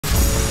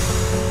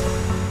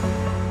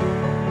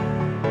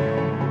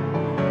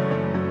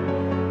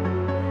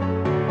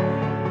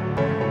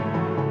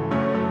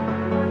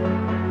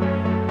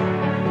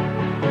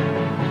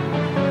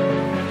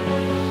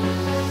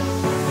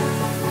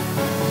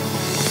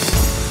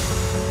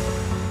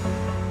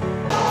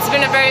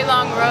a very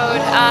long road.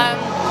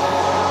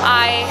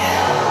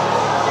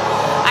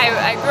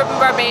 I grew up in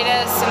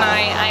Barbados, and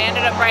I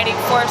ended up writing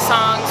 4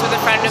 songs with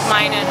a friend of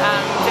mine at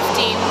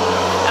 15.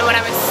 And when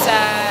I was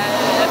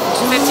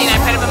 15, I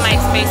put up a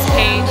MySpace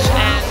page,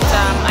 and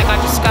I got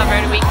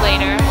discovered a week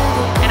later.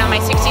 And on my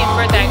 16th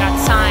birthday, I got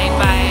signed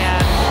by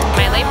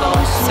my label.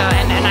 So,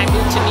 and I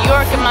moved to New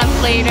York a month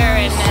later,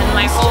 and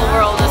my whole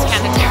world is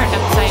kind of turned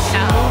upside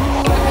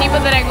down. The people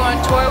that I go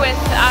on tour with,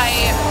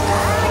 I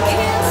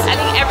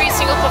think every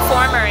single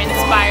performer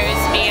inspires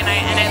me, and I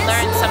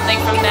learn something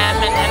from them,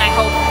 and I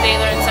hope they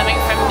learn something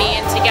from me,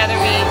 and together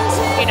we,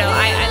 you know,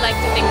 I like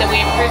to think that we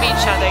improve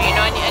each other, you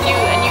know, and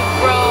you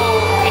grow,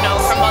 you know,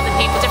 from all the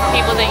people, different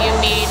people that you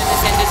meet in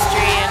this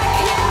industry, and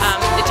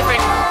the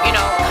different, you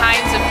know,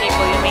 kinds of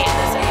people you meet in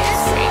this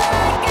industry.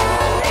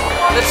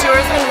 The tour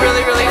has been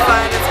really, really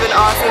fun. It's been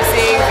awesome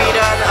seeing Vita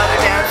and the other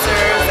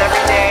dancers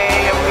every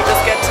day, and we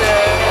just get to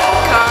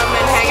come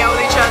and hang out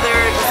with each other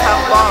and just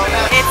have fun.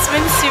 It's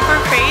been super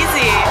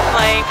crazy.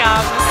 Like,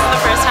 this is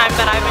the first time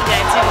that I've been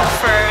dancing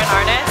for an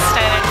artist,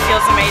 and it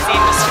feels amazing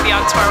just to be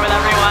on tour with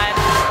everyone.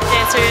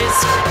 Dancers,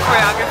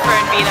 choreographer,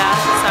 and Vita,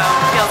 so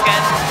it feels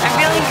good. I'm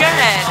feeling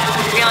good.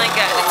 I'm feeling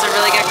good. It's a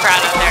really good crowd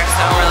out there,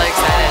 so I'm really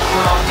excited.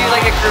 We do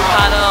like a group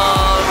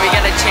huddle, we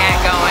get a chant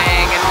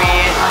going, and we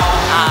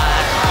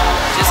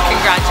just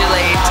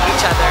congratulate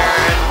each other,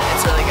 and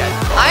it's really good.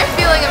 I'm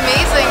feeling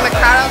amazing. The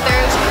crowd out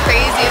there is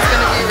crazy. It's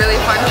going to be a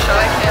really fun show.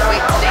 I can't wait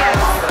to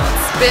dance.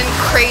 It's been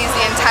crazy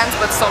intense,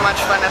 but so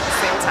much fun at the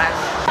same time.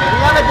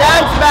 We have a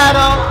dance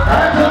battle.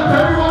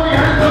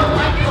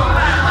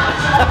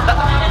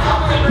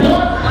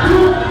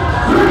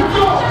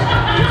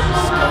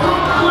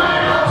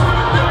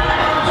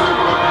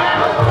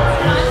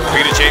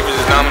 Vita Chambers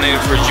is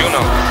nominated for Juno.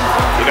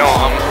 You know,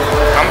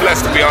 I'm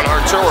blessed to be on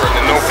her tour,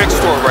 the No Fix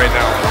tour right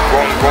now,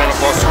 going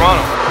across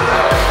Toronto,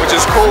 which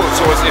is cool.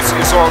 So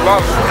it's all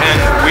love, and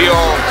we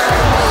all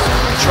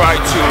try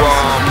to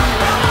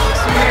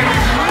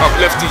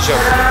uplift each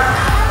other.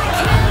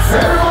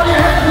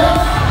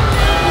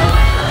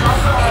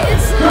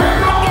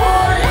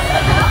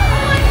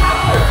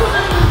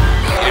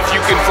 If you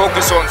can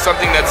focus on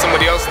something that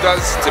somebody else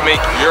does to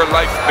make your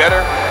life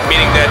better,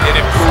 meaning that it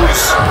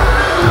improves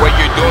what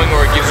you're doing,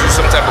 or it gives you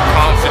some type of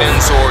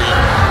confidence or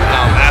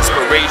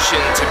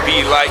aspiration to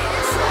be like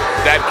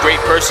that great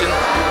person,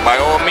 by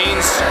all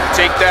means,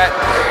 take that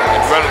and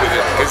run with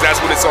it, because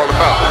that's what it's all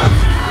about.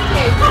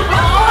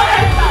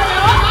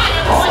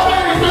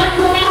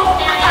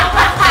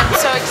 I'm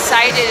so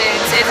excited.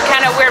 It's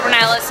kind of weird when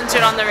I listen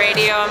to it on the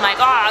radio. I'm like,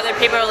 oh, other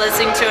people are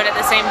listening to it at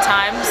the same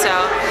time, so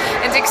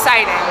it's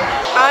exciting.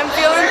 I'm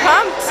feeling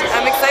pumped.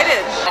 I'm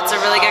excited. It's a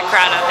really good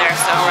crowd out there,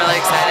 so I'm really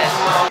excited.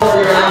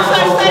 I'm so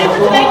excited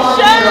for tonight's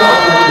show!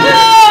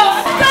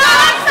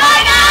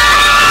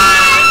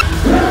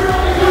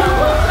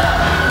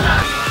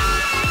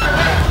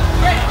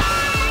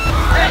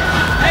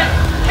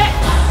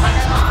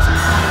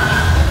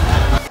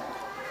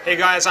 Hey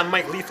guys, I'm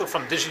Mike Lethal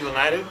from Digital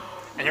United,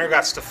 and here I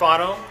got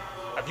Stefano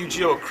of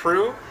UGO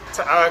Crew.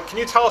 Can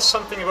you tell us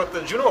something about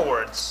the Juno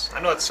Awards? I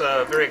know it's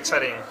very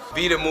exciting.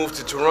 Vita moved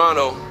to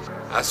Toronto.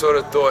 I sort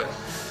of thought,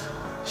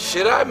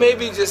 should I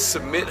maybe just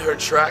submit her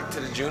track to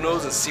the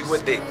Junos and see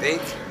what they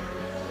think?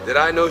 Did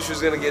I know she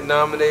was going to get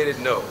nominated?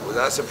 No. Was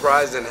I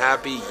surprised and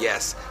happy?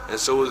 Yes. And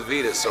so was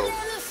Vita. So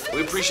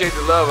we appreciate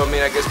the love. I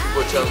mean, I guess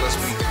people are telling us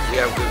we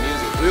have good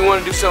music. We want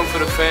to do something for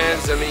the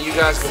fans. I mean, you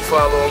guys can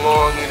follow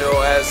along, you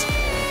know, as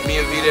me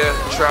and Vita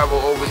travel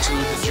over to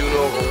the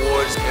Juno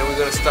Awards, and we're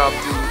going to stop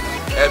through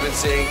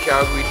Edmonton,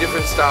 Calgary,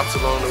 different stops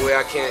along the way.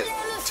 I can't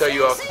tell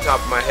you off the top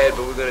of my head,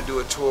 but we're going to do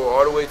a tour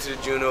all the way to the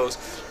Junos,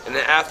 and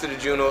then after the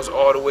Junos,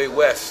 all the way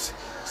west.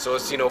 So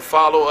it's, you know,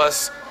 follow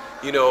us,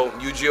 you know,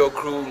 UGO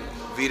Crew,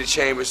 Vita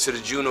Chambers to the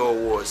Juno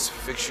Awards,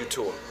 Fix You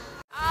Tour.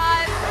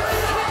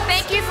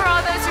 Thank you for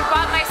all those who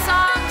bought my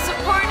song,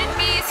 supported